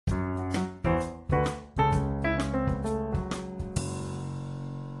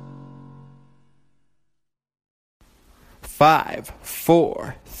5,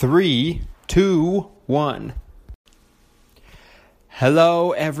 4, 3, 2, 1.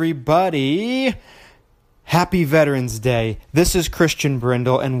 Hello, everybody. Happy Veterans Day. This is Christian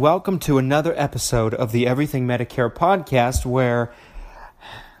Brindle, and welcome to another episode of the Everything Medicare podcast where,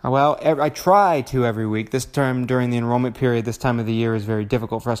 I try to every week. This term during the enrollment period, this time of the year is very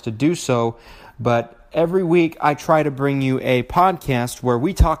difficult for us to do so, but every week I try to bring you a podcast where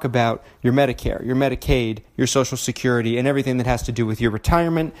we talk about your Medicare, your Medicaid, your Social Security, and everything that has to do with your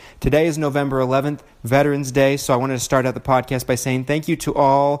retirement. Today is November 11th, Veterans Day, so I wanted to start out the podcast by saying thank you to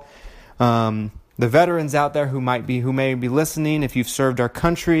all the veterans out there who may be listening. If you've served our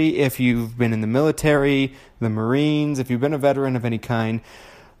country, if you've been in the military, the Marines, if you've been a veteran of any kind,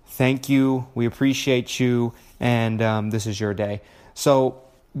 thank you. We appreciate you, and this is your day. So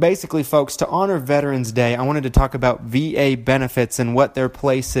basically, folks, to honor Veterans Day, I wanted to talk about VA benefits and what their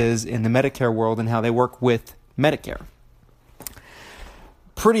place is in the Medicare world and how they work with Medicare.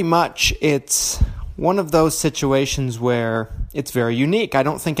 Pretty much, it's one of those situations where it's very unique. I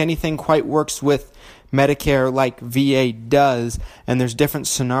don't think anything quite works with Medicare like VA does, and there's different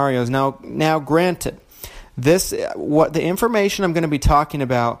scenarios. Now, granted, the information I'm going to be talking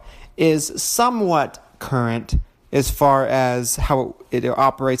about is somewhat current as far as how it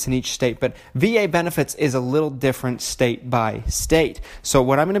operates in each state, but VA benefits is a little different state by state. So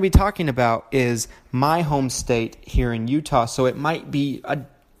what I'm going to be talking about is my home state here in Utah, so it might be a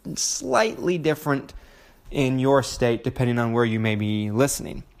slightly different in your state depending on where you may be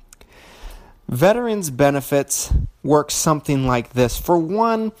listening. Veterans benefits work something like this. For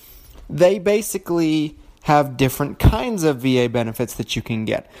one, they basically have different kinds of VA benefits that you can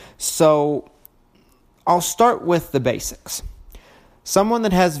get. So I'll start with the basics. Someone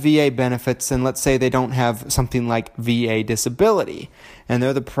that has VA benefits, and let's say they don't have something like VA disability, and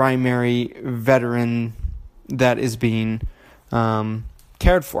they're the primary veteran that is being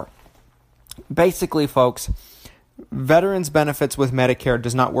cared for. Basically, folks, veterans benefits with Medicare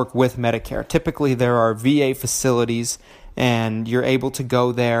does not work with Medicare. Typically, there are VA facilities, and you're able to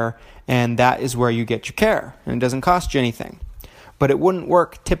go there, and that is where you get your care, and it doesn't cost you anything. But it wouldn't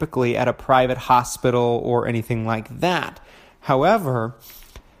work typically at a private hospital or anything like that. However,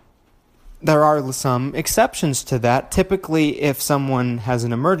 there are some exceptions to that. Typically, if someone has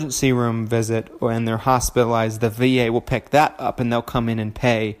an emergency room visit and they're hospitalized, the VA will pick that up and they'll come in and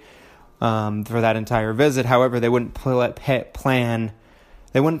pay for that entire visit. However, they wouldn't pay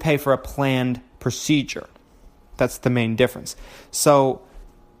for a planned procedure. That's the main difference. So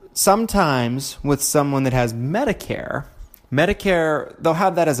sometimes with someone that has Medicare, they'll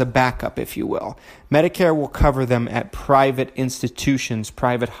have that as a backup, if you will. Medicare will cover them at private institutions,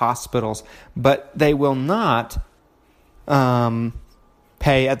 private hospitals, but they will not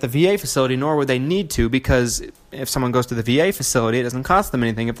pay at the VA facility, nor would they need to, because if someone goes to the VA facility, it doesn't cost them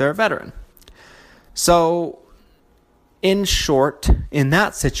anything if they're a veteran. So, in short, in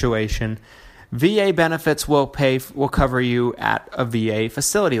that situation, VA benefits will cover you at a VA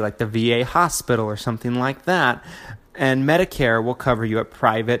facility, like the VA hospital or something like that. And Medicare will cover you at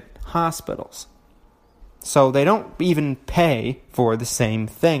private hospitals. So they don't even pay for the same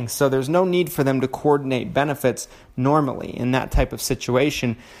thing. So there's no need for them to coordinate benefits normally in that type of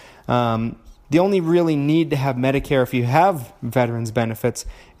situation. The only really need to have Medicare if you have veterans benefits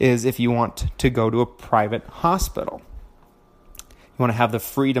is if you want to go to a private hospital. You want to have the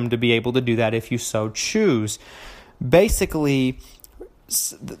freedom to be able to do that if you so choose. Basically,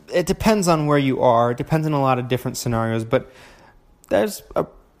 it depends on where you are. It depends on a lot of different scenarios, but there's a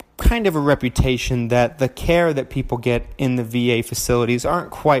kind of a reputation that the care that people get in the VA facilities aren't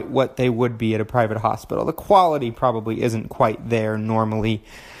quite what they would be at a private hospital. The quality probably isn't quite there normally.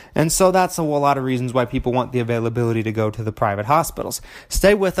 And so that's a lot of reasons why people want the availability to go to the private hospitals.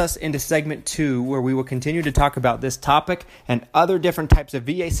 Stay with us into segment 2, where we will continue to talk about this topic and other different types of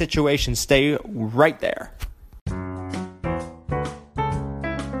VA situations. Stay right there.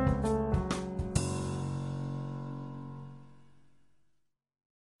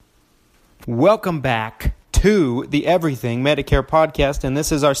 Welcome back to the Everything Medicare podcast, and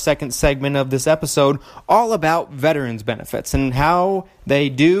this is our second segment of this episode, all about veterans benefits and how they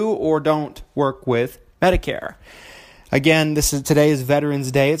do or don't work with Medicare. Again, today is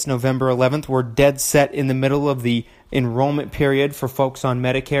Veterans Day. It's November 11th. We're dead set in the middle of the enrollment period for folks on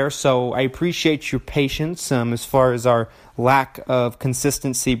Medicare, so I appreciate your patience as far as our lack of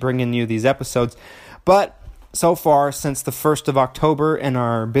consistency bringing you these episodes. But so far, since the 1st of October and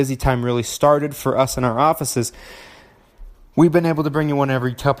our busy time really started for us in our offices, we've been able to bring you one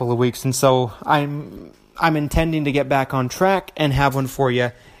every couple of weeks. And so I'm intending to get back on track and have one for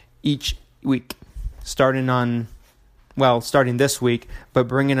you each week, starting on starting this week, but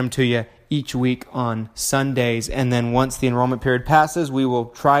bringing them to you each week on Sundays. And then once the enrollment period passes, we will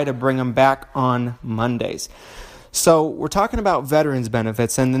try to bring them back on Mondays. So we're talking about veterans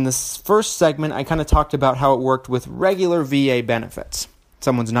benefits. And in this first segment, I kind of talked about how it worked with regular VA benefits.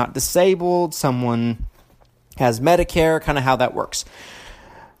 Someone's not disabled, someone has Medicare, kind of how that works.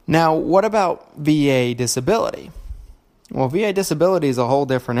 Now, what about VA disability? Well, VA disability is a whole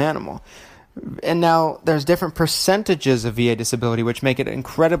different animal. And now there's different percentages of VA disability, which make it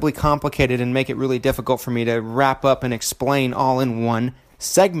incredibly complicated and make it really difficult for me to wrap up and explain all in one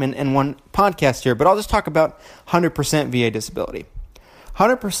segment and one podcast here. But I'll just talk about 100% VA disability.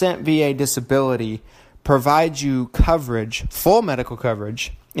 100% VA disability provides you coverage, full medical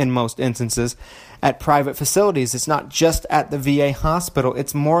coverage in most instances, at private facilities. It's not just at the VA hospital.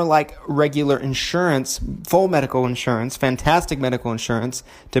 It's more like regular insurance, full medical insurance, fantastic medical insurance.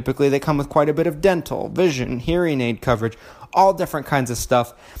 Typically, they come with quite a bit of dental, vision, hearing aid coverage, all different kinds of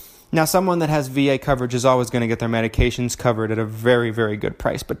stuff. Now, someone that has VA coverage is always going to get their medications covered at a very, very good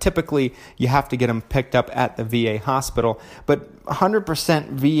price. But typically, you have to get them picked up at the VA hospital. But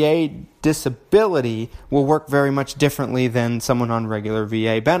 100% VA disability will work very much differently than someone on regular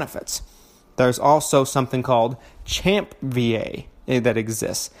VA benefits. There's also something called CHAMP VA that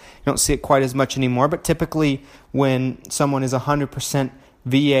exists. You don't see it quite as much anymore, but typically when someone is 100%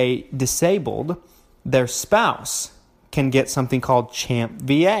 VA disabled, their spouse can get something called CHAMP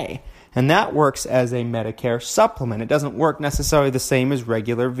VA. And that works as a Medicare supplement. It doesn't work necessarily the same as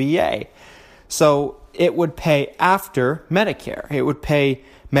regular VA. So it would pay after Medicare.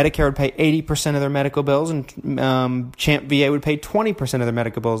 Medicare would pay 80% of their medical bills, and CHAMP VA would pay 20% of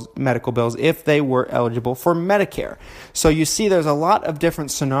their medical bills if they were eligible for Medicare. So you see there's a lot of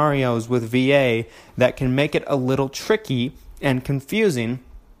different scenarios with VA that can make it a little tricky and confusing.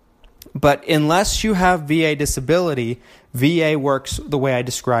 But unless you have VA disability, VA works the way I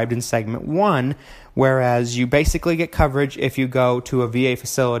described in segment 1, whereas you basically get coverage if you go to a VA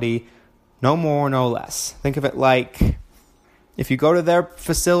facility, no more, no less. Think of it like if you go to their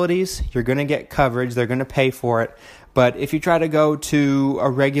facilities, you're going to get coverage. They're going to pay for it. But if you try to go to a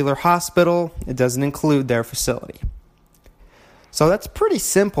regular hospital, it doesn't include their facility. So that's pretty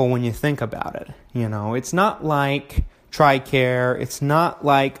simple when you think about it. You know, it's not like TRICARE. It's not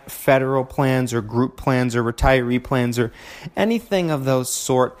like federal plans or group plans or retiree plans or anything of those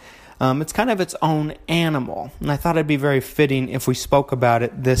sort. It's kind of its own animal. And I thought it'd be very fitting if we spoke about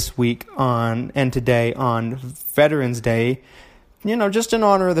it this week and today on Veterans Day, you know, just in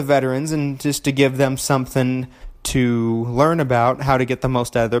honor of the veterans and just to give them something to learn about how to get the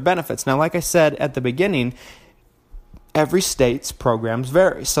most out of their benefits. Now, like I said at the beginning, every state's programs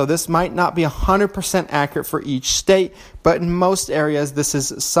vary. So this might not be 100% accurate for each state, but in most areas, this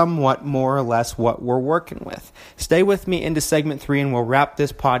is somewhat more or less what we're working with. Stay with me into segment 3 and we'll wrap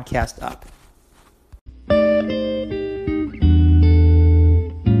this podcast up.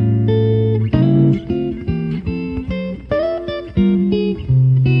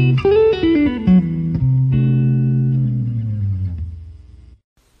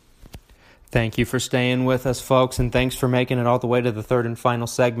 Thank you for staying with us, folks, and thanks for making it all the way to the third and final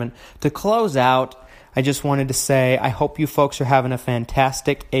segment. To close out, I just wanted to say I hope you folks are having a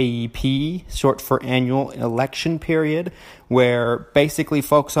fantastic AEP, short for annual election period, where basically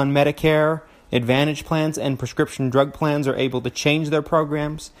folks on Medicare, Advantage plans, and prescription drug plans are able to change their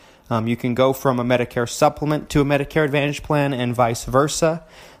programs. You can go from a Medicare supplement to a Medicare Advantage plan and vice versa.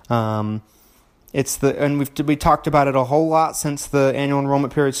 We talked about it a whole lot since the annual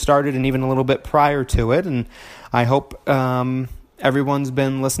enrollment period started and even a little bit prior to it. And I hope everyone's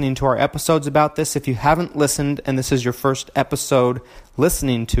been listening to our episodes about this. If you haven't listened and this is your first episode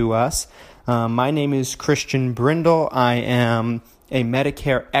listening to us, my name is Christian Brindle. I am a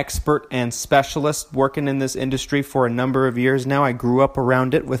Medicare expert and specialist working in this industry for a number of years now. I grew up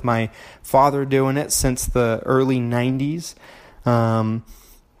around it with my father doing it since the early 90s.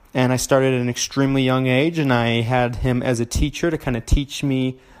 And I started at an extremely young age, and I had him as a teacher to kind of teach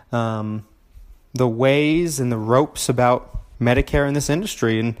me the ways and the ropes about Medicare in this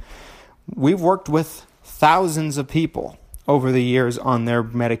industry. And we've worked with thousands of people over the years on their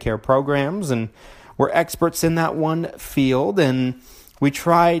Medicare programs, and we're experts in that one field, and we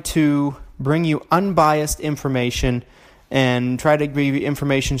try to bring you unbiased information and try to give you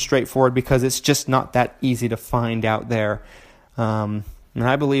information straightforward because it's just not that easy to find out there. And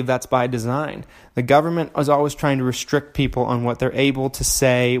I believe that's by design. The government is always trying to restrict people on what they're able to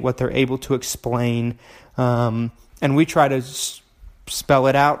say, what they're able to explain. And we try to spell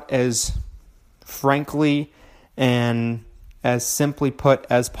it out as frankly and as simply put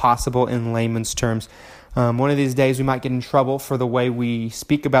as possible in layman's terms. One of these days we might get in trouble for the way we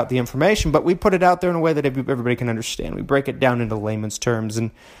speak about the information, but we put it out there in a way that everybody can understand. We break it down into layman's terms,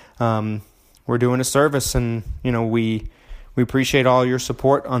 and we're doing a service, and we appreciate all your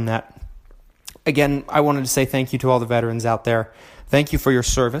support on that. Again, I wanted to say thank you to all the veterans out there. Thank you for your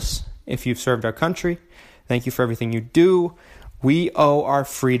service. If you've served our country, thank you for everything you do. We owe our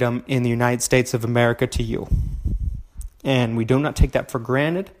freedom in the United States of America to you, and we do not take that for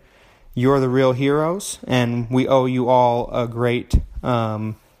granted. You're the real heroes, and we owe you all a great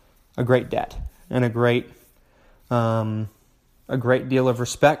debt and a great deal of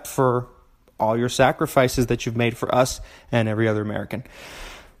respect for all your sacrifices that you've made for us and every other American.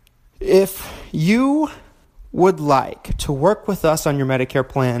 If you would like to work with us on your Medicare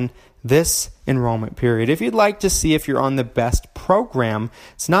plan this enrollment period, if you'd like to see if you're on the best program,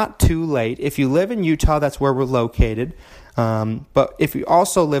 it's not too late. If you live in Utah, that's where we're located. But if you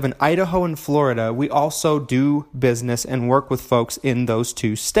also live in Idaho and Florida, we also do business and work with folks in those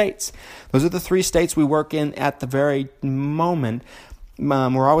two states. Those are the three states we work in at the very moment.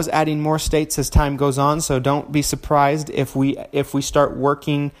 We're always adding more states as time goes on, so don't be surprised if we start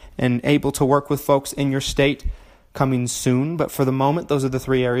working and able to work with folks in your state coming soon. But for the moment, those are the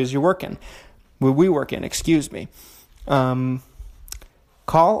three areas we work in.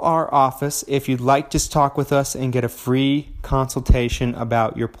 Call our office if you'd like to talk with us and get a free consultation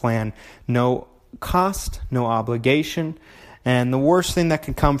about your plan. No cost, no obligation. And the worst thing that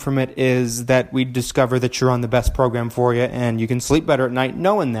can come from it is that we discover that you're on the best program for you, and you can sleep better at night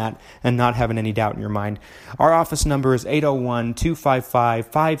knowing that and not having any doubt in your mind. Our office number is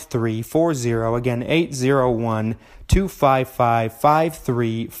 801-255-5340. Again,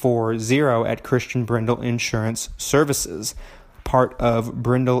 801-255-5340 at Christian Brindle Insurance Services, part of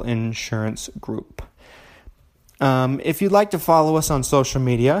Brindle Insurance Group. If you'd like to follow us on social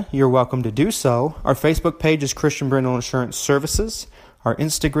media, you're welcome to do so. Our Facebook page is Christian Brindle Insurance Services. Our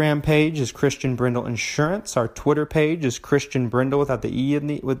Instagram page is Christian Brindle Insurance. Our Twitter page is Christian Brindle without the E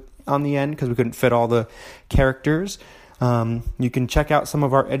on the end because we couldn't fit all the characters. You can check out some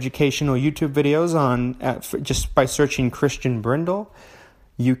of our educational YouTube videos just by searching Christian Brindle.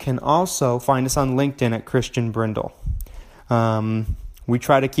 You can also find us on LinkedIn at Christian Brindle. We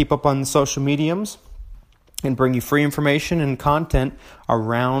try to keep up on the social mediums and bring you free information and content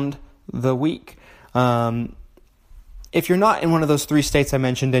around the week. If you're not in one of those three states I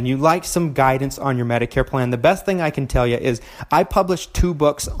mentioned and you like some guidance on your Medicare plan, the best thing I can tell you is I published 2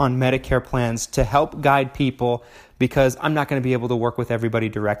 books on Medicare plans to help guide people because I'm not going to be able to work with everybody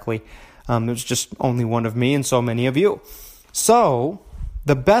directly. There's just only one of me and so many of you. So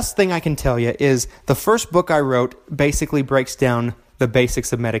the best thing I can tell you is the first book I wrote basically breaks down the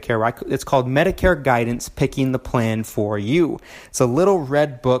basics of Medicare. It's called Medicare Guidance, Picking the Plan for You. It's a little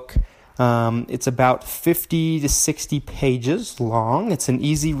red book. It's about 50 to 60 pages long. It's an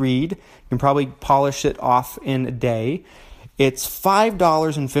easy read. You can probably polish it off in a day. It's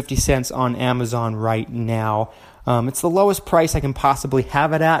 $5.50 on Amazon right now. It's the lowest price I can possibly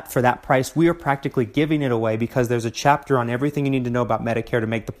have it at. For that price, we are practically giving it away because there's a chapter on everything you need to know about Medicare to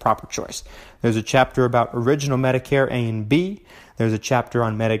make the proper choice. There's a chapter about original Medicare A and B. There's a chapter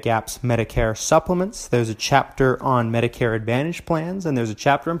on Medigap's Medicare supplements. There's a chapter on Medicare Advantage plans, and there's a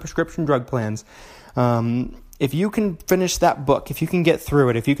chapter on prescription drug plans. If you can finish that book, if you can get through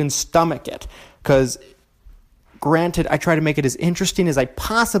it, if you can stomach it, because granted, I try to make it as interesting as I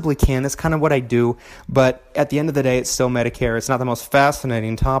possibly can. That's kind of what I do. But at the end of the day, it's still Medicare. It's not the most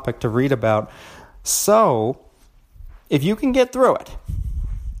fascinating topic to read about. So if you can get through it,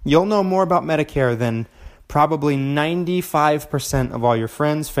 you'll know more about Medicare than probably 95% of all your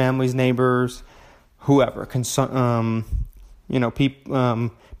friends, families, neighbors, whoever,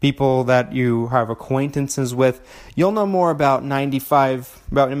 people that you have acquaintances with. You'll know more about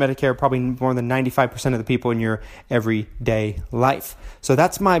Medicare, probably more than 95% of the people in your everyday life. So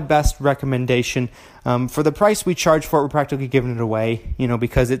that's my best recommendation. For the price we charge for it, we're practically giving it away,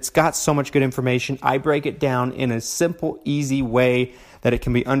 because it's got so much good information. I break it down in a simple, easy way that it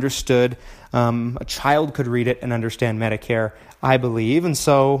can be understood. A child could read it and understand Medicare, I believe. And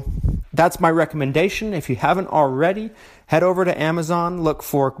so that's my recommendation. If you haven't already, head over to Amazon, look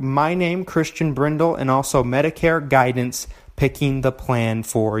for my name, Christian Brindle, and also Medicare Guidance, Picking the Plan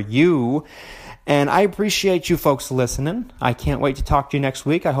for You. And I appreciate you folks listening. I can't wait to talk to you next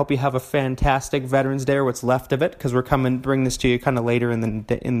week. I hope you have a fantastic Veterans Day or what's left of it, because we're coming to bring this to you kind of later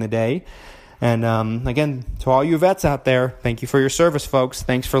in the day. And again, to all you vets out there, thank you for your service, folks.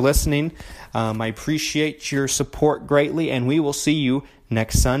 Thanks for listening. I appreciate your support greatly, and we will see you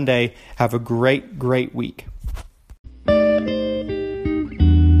next Sunday. Have a great, great week.